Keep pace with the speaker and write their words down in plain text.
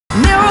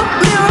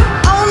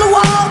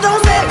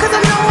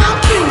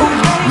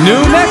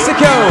New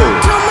Mexico.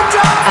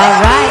 All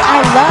right, I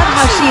love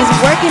how she is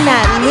working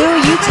that. Lou,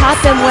 you taught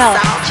them well.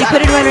 She put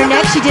it around her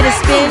neck, she did a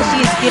spin,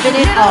 she has given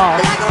it all.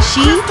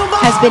 She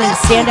has been in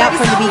standout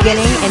from the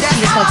beginning, and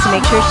she just wants to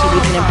make sure she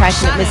leaves an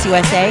impression at Miss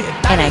USA,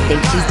 and I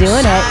think she's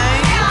doing it.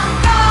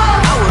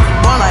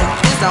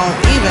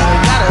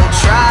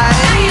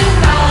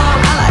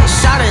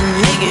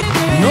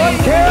 North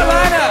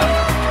Carolina.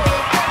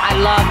 I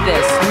love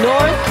this.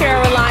 North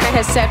Carolina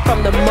has said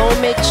from the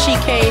moment she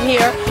came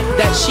here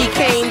that she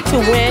came to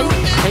win,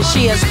 and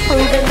she has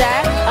proven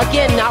that.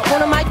 Again, not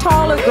one of my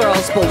taller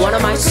girls, but one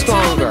of my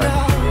stronger.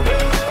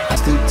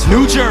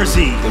 New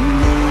Jersey.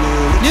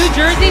 New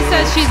Jersey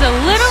says she's a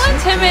little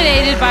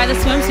intimidated by the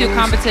swimsuit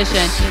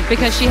competition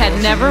because she had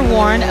never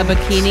worn a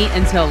bikini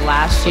until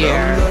last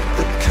year.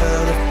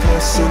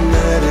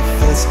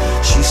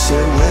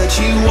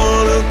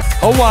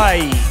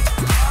 Hawaii.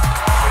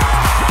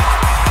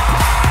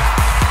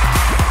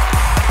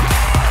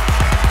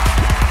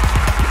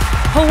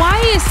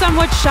 Hawaii is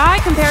somewhat shy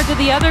compared to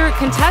the other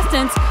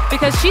contestants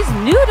because she's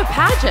new to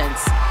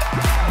pageants.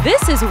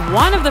 This is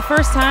one of the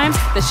first times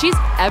that she's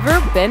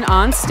ever been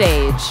on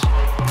stage.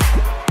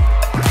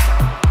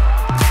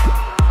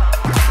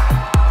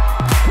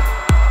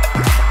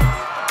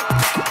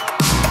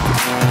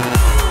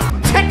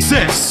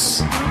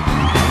 Texas.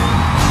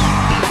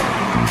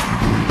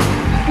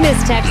 Miss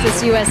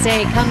Texas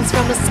USA comes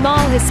from a small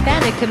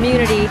Hispanic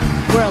community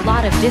where a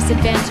lot of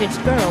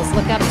disadvantaged girls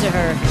look up to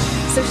her.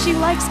 So she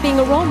likes being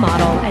a role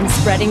model and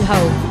spreading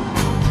hope.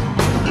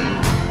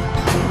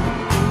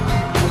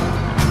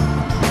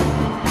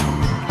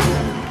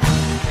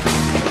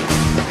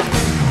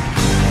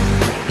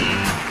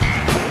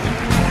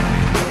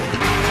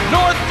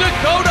 North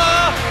Dakota.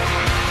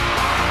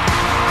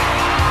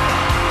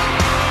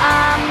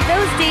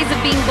 Those days of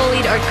being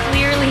bullied are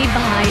clearly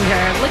behind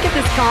her. Look at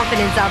this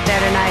confidence out there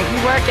tonight.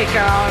 You work it,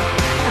 girl.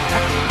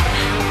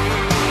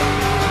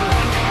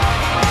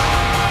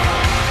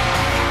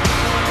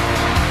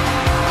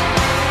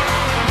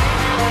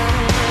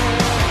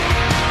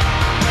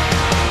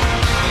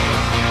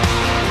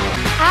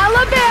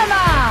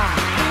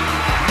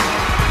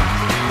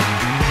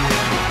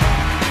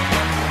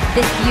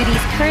 This beauty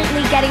is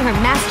currently getting her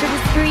master's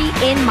degree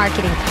in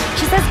marketing.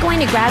 She says going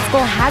to grad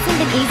school hasn't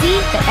been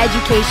easy, but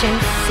education's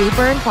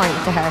super important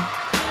to her.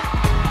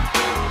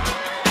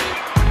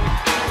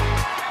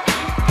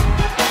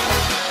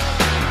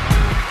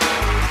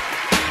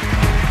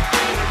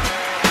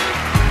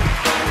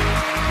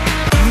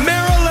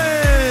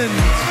 Maryland.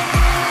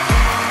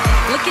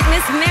 Look at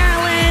Miss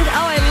Maryland.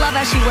 Oh, I love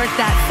how she worked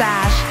that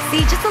sash.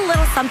 See, just a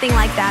little something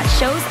like that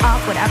shows off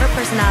whatever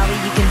personality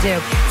you can do,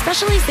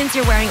 especially since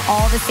you're wearing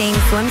all the same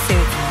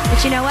swimsuits. But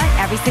you know what?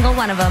 Every single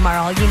one of them are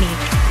all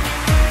unique.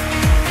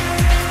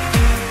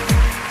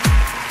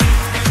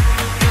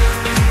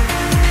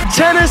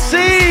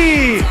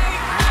 Tennessee.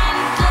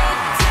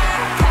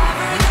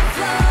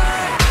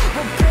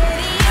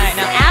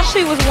 Now,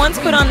 Ashley was once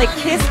put on the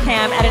kiss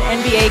cam at an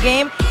NBA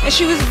game, and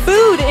she was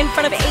booed in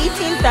front of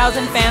 18,000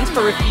 fans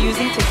for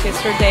refusing to kiss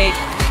her date.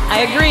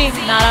 I agree,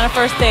 not on a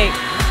first date.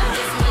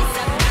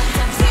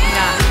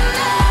 Nah.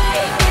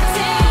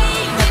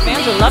 The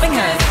fans are loving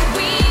her.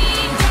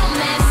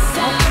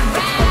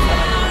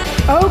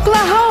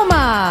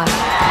 Oklahoma.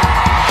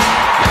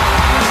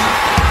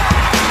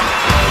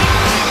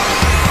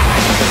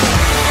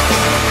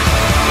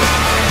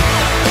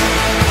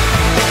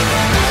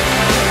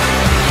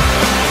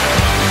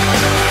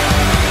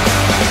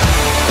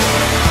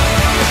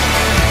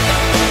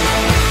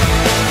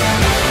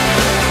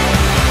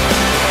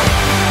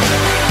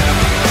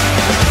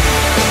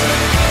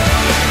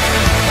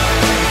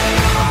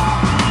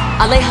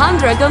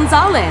 Alejandra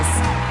Gonzalez,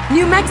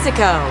 New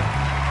Mexico.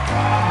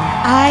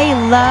 I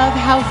love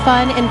how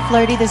fun and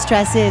flirty this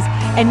dress is.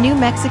 And New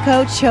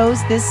Mexico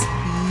chose this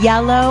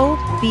yellow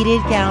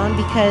beaded gown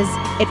because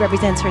it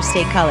represents her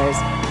state colors.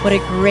 What a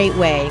great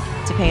way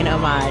to pay an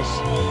homage.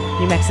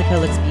 New Mexico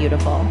looks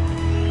beautiful.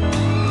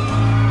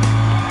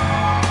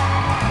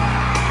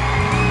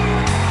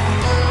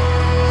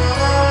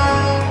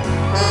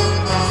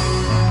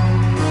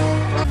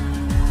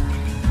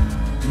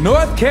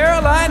 North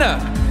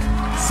Carolina.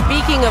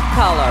 Speaking of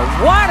color,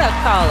 what a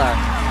color.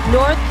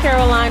 North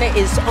Carolina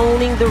is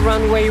owning the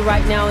runway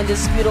right now in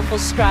this beautiful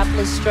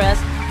strapless dress.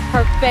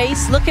 Her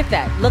face, look at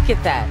that, look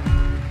at that.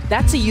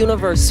 That's a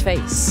universe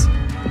face.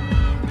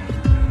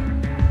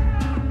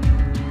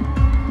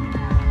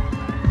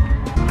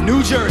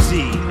 New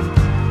Jersey.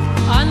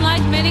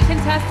 Unlike many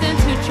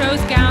contestants who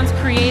chose gowns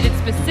created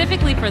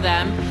specifically for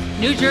them,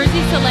 New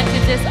Jersey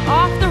selected this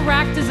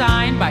off-the-rack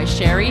design by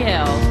Sherry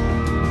Hill.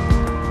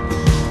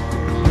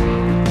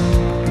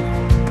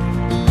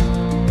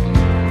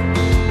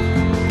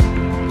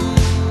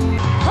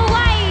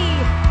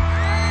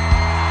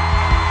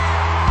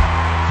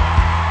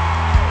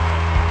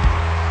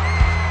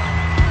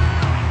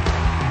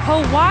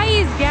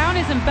 Hawaii's gown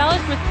is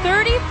embellished with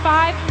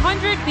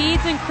 3,500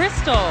 beads and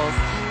crystals.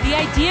 The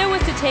idea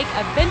was to take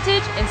a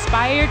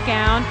vintage-inspired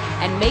gown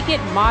and make it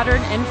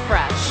modern and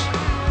fresh.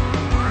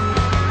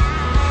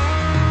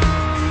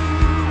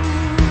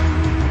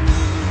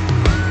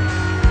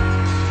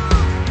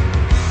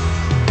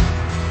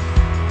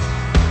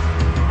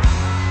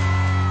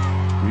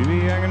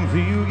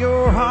 feel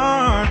your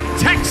heart.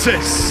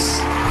 Texas.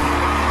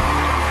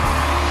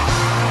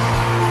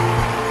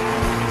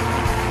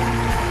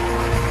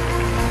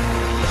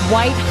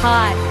 White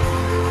hot.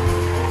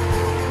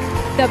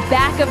 The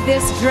back of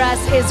this dress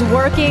is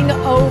working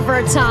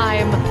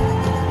overtime.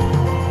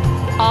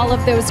 All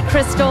of those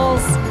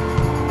crystals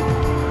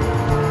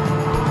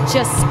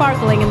just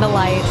sparkling in the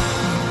light.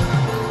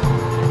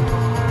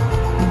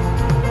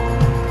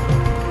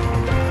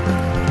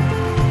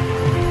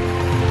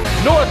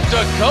 North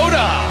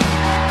Dakota.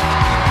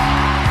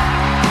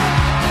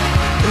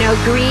 You know,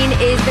 green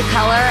is the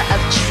color of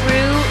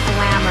true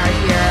glamour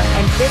here,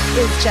 and this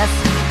is just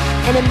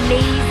an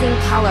amazing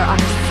color on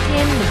her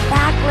skin, the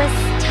backless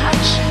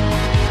touch,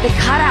 the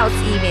cutouts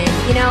even.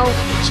 You know,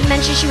 she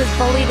mentioned she was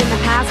bullied in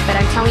the past, but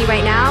I'm telling you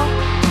right now,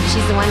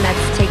 she's the one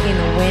that's taking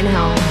the win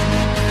home.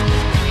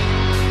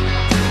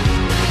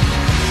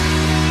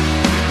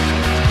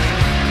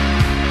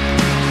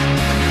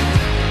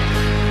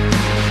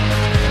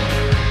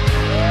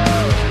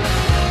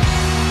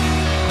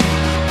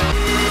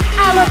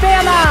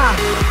 Alabama!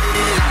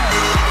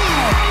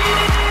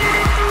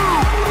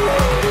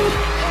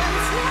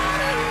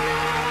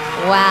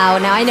 Wow,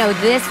 now I know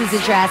this is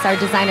a dress our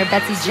designer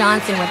Betsy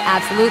Johnson would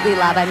absolutely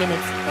love. I mean,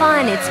 it's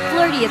fun, it's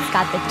flirty, it's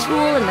got the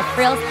tulle and the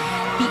frills.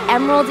 The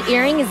emerald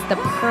earring is the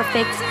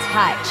perfect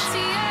touch.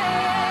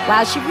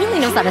 Wow, she really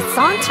knows how to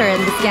saunter in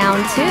this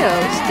gown too.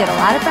 She did a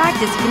lot of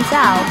practice, you can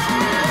tell.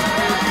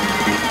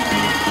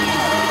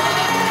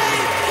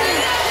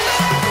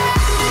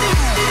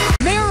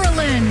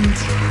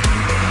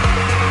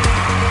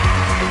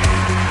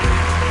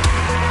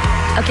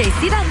 Okay,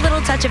 see that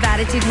little touch of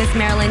attitude Miss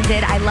Maryland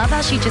did? I love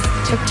how she just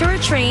took to her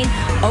train,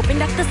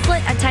 opened up the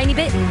slit a tiny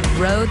bit, and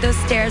rode those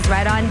stairs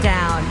right on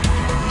down.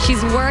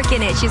 She's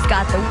working it. She's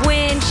got the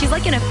wind. She's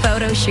like in a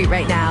photo shoot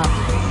right now.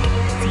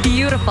 It's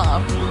beautiful.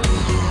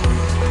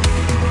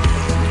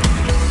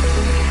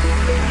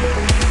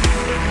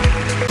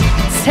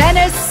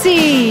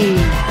 Tennessee!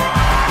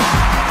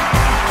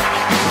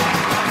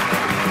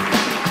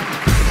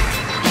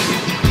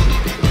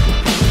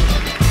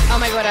 Oh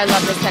my God, I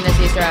love this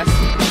Tennessee dress.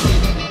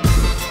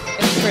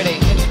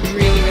 Pretty. It's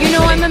really, really You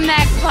know pretty. I'm a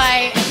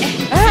magpie.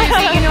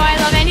 Susie, you know I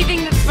love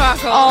anything that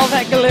sparkles. All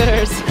that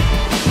glitters.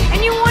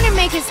 And you want to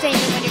make a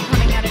statement when you're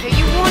coming out of it.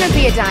 You want to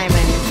be a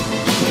diamond,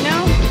 you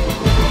know?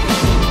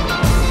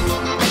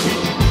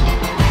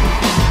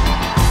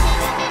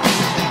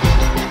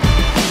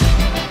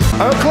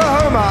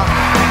 Oklahoma.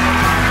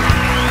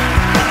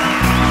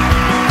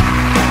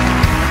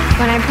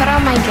 When I put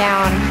on my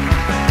gown,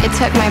 it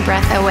took my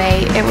breath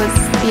away. It was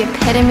the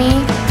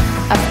epitome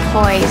of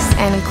poise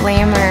and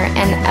glamour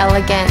and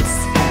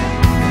elegance.